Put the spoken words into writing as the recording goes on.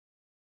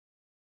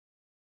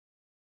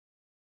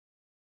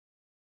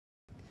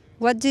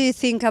What do you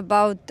think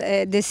about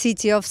the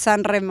city of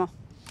San Remo?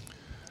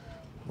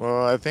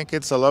 Well, I think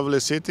it's a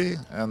lovely city,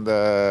 and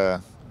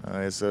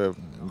it's a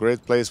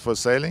great place for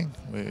sailing.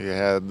 We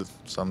had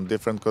some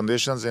different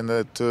conditions in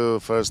the two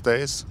first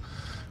days,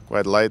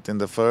 quite light in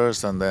the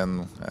first, and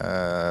then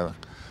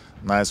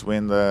nice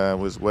wind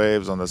with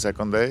waves on the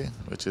second day,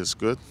 which is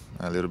good.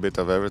 A little bit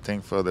of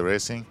everything for the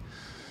racing,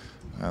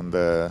 and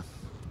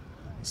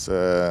it's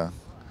a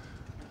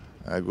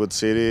good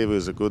city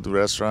with good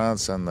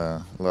restaurants and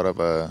a lot of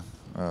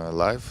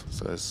life.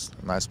 So it's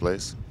a nice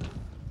place.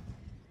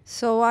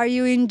 So are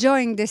you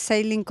enjoying the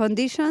sailing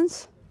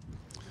conditions?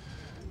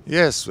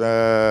 Yes,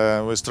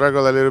 we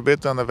struggled a little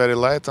bit on the very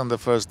light on the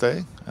first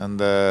day, and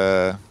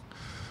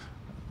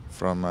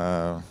from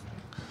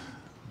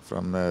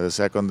the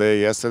second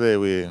day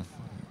yesterday,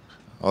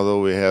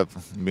 although we have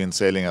been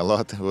sailing a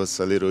lot, it was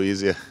a little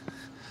easier.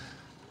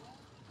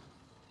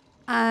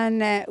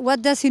 And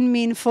what does it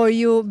mean for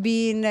you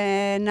being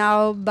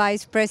now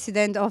vice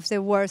president of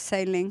the World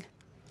Sailing?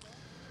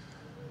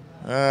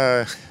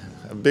 A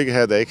big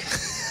headache.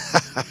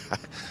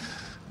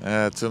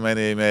 Too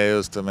many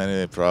emails, too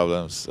many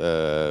problems,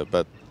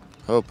 but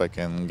hope I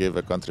can give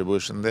a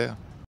contribution there.